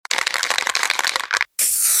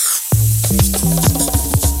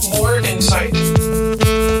More Insight.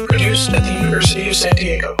 Produced at the University of San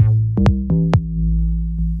Diego.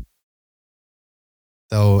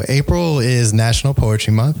 So April is National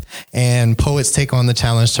Poetry Month, and poets take on the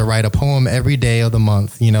challenge to write a poem every day of the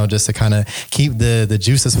month, you know, just to kind of keep the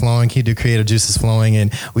juices flowing, keep the creative juices flowing.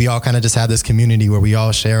 And we all kind of just have this community where we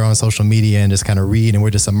all share on social media and just kind of read, and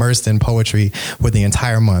we're just immersed in poetry for the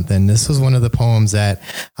entire month. And this was one of the poems that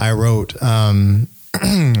I wrote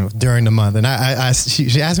during the month. And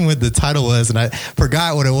she asked me what the title was, and I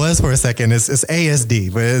forgot what it was for a second. It's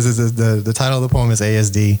ASD, but the title of the poem is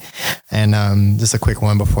ASD. And just a quick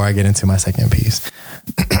one before I get into my second piece.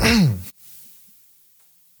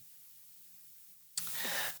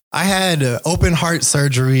 I had open heart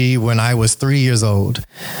surgery when I was 3 years old.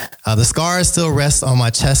 The scars still rest on my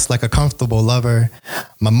chest like a comfortable lover.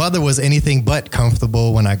 My mother was anything but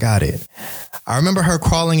comfortable when I got it. I remember her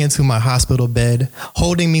crawling into my hospital bed,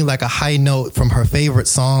 holding me like a high note from her favorite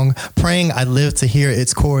song, praying I'd live to hear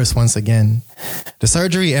its chorus once again. The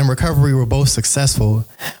surgery and recovery were both successful,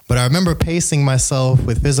 but I remember pacing myself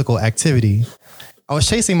with physical activity. I was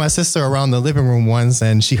chasing my sister around the living room once,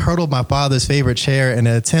 and she hurdled my father's favorite chair in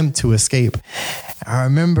an attempt to escape. I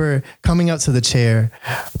remember coming up to the chair,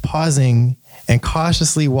 pausing, and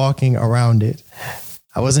cautiously walking around it.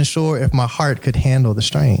 I wasn't sure if my heart could handle the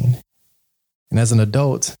strain. And as an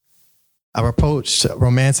adult, I've approached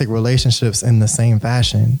romantic relationships in the same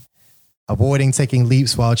fashion, avoiding taking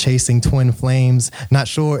leaps while chasing twin flames, not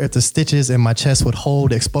sure if the stitches in my chest would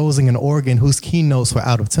hold, exposing an organ whose keynotes were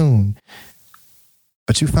out of tune.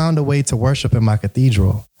 But you found a way to worship in my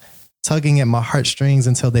cathedral, tugging at my heartstrings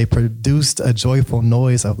until they produced a joyful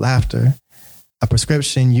noise of laughter, a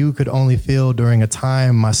prescription you could only feel during a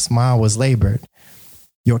time my smile was labored.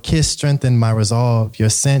 Your kiss strengthened my resolve, your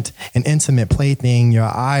scent an intimate plaything, your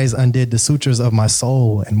eyes undid the sutures of my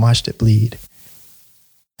soul and watched it bleed.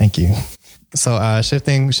 Thank you. So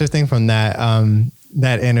shifting from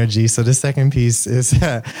that energy. So the second piece is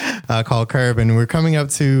called Curve, and we're coming up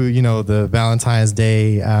to, you know, the Valentine's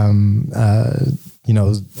Day,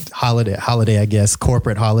 holiday, I guess,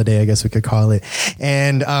 corporate holiday, I guess we could call it.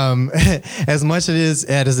 And as much as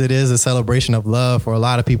it is a celebration of love, for a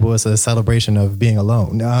lot of people, it's a celebration of being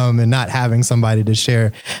alone and not having somebody to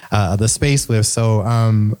share the space with. So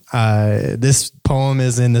this poem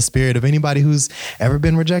is in the spirit of anybody who's ever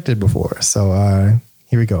been rejected before. So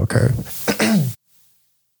here we go, Curve.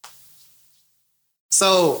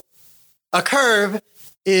 So a curve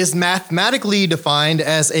is mathematically defined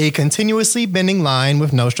as a continuously bending line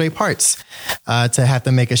with no straight parts. To have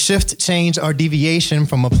to make a shift, change, or deviation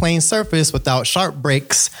from a plane surface without sharp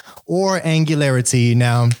breaks or angularity.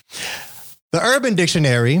 Now, the Urban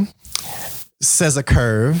Dictionary says a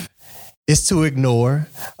curve is to ignore,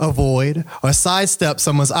 avoid, or sidestep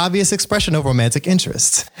someone's obvious expression of romantic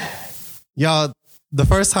interest. Y'all, the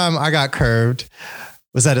first time I got curved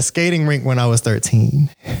was at a skating rink when I was 13.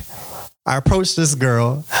 I approached this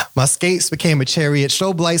girl. My skates became a chariot.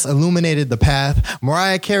 Strobe lights illuminated the path.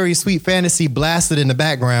 Mariah Carey's Sweet Fantasy blasted in the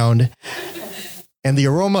background. And the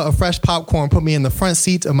aroma of fresh popcorn put me in the front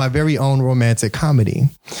seat of my very own romantic comedy.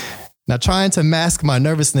 Now, trying to mask my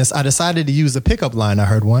nervousness, I decided to use a pickup line I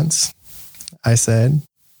heard once. I said,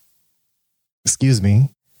 "Excuse me,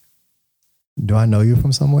 do I know you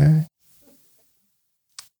from somewhere?"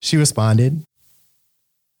 She responded,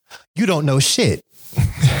 "You don't know shit."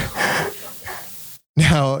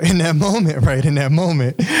 Now, in that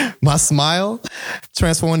moment, my smile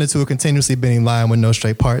transformed into a continuously bending line with no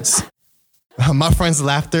straight parts. My friend's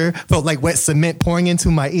laughter felt like wet cement pouring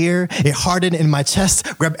into my ear. It hardened in my chest,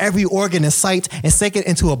 grabbed every organ in sight, and sank it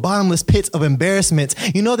into a bottomless pit of embarrassment.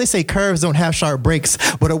 You know, they say curves don't have sharp breaks,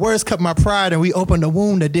 but the words cut my pride and reopened a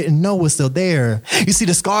wound that didn't know was still there. You see,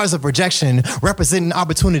 the scars of rejection representing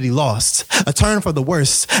opportunity lost, a turn for the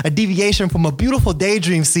worse, a deviation from a beautiful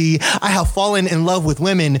daydream. See, I have fallen in love with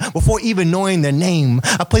women before even knowing their name.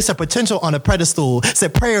 I placed their potential on a pedestal,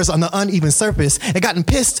 said prayers on the uneven surface, and gotten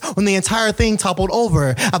pissed when the entire thing toppled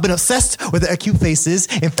over. I've been obsessed with the acute faces,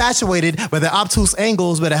 infatuated by the obtuse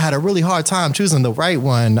angles, but I had a really hard time choosing the right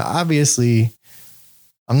one. Obviously,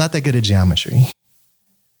 I'm not that good at geometry.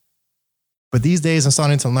 But these days, I'm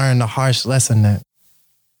starting to learn the harsh lesson that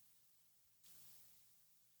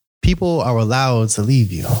people are allowed to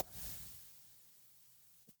leave you,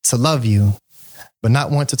 to love you, but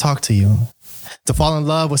not want to talk to you. to fall in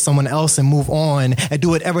love with someone else and move on and do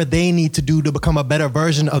whatever they need to do to become a better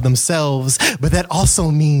version of themselves. But that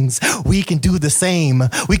also means we can do the same.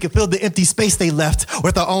 We can fill the empty space they left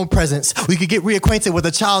with our own presence. We could get reacquainted with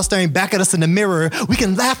a child staring back at us in the mirror. We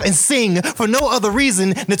can laugh and sing for no other reason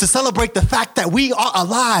than to celebrate the fact that we are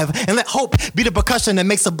alive and let hope be the percussion that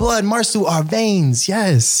makes the blood march through our veins.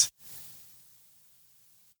 Yes.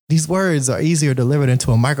 These words are easier delivered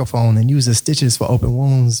into a microphone than used as stitches for open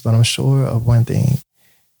wounds, but I'm sure of one thing.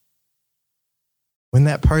 When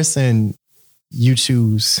that person you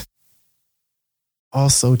choose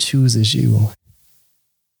also chooses you,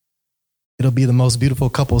 it'll be the most beautiful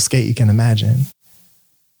couple skate you can imagine.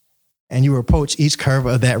 And you approach each curve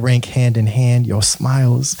of that rink hand in hand, your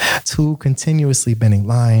smiles, two continuously bending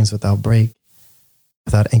lines without break,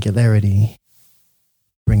 without angularity,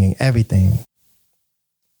 bringing everything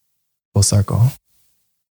full circle.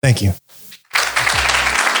 Thank you.